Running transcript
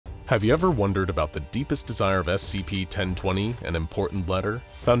Have you ever wondered about the deepest desire of SCP-1020, an important letter?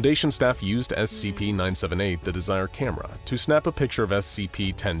 Foundation staff used SCP-978, the Desire camera, to snap a picture of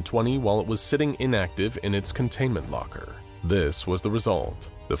SCP-1020 while it was sitting inactive in its containment locker. This was the result: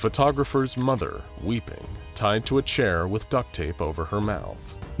 the photographer's mother, weeping, tied to a chair with duct tape over her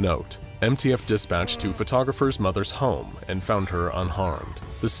mouth. Note: MTF dispatched to photographer's mother's home and found her unharmed.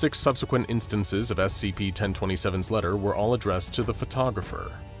 The 6 subsequent instances of SCP-1027's letter were all addressed to the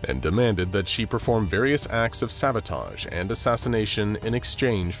photographer and demanded that she perform various acts of sabotage and assassination in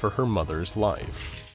exchange for her mother's life.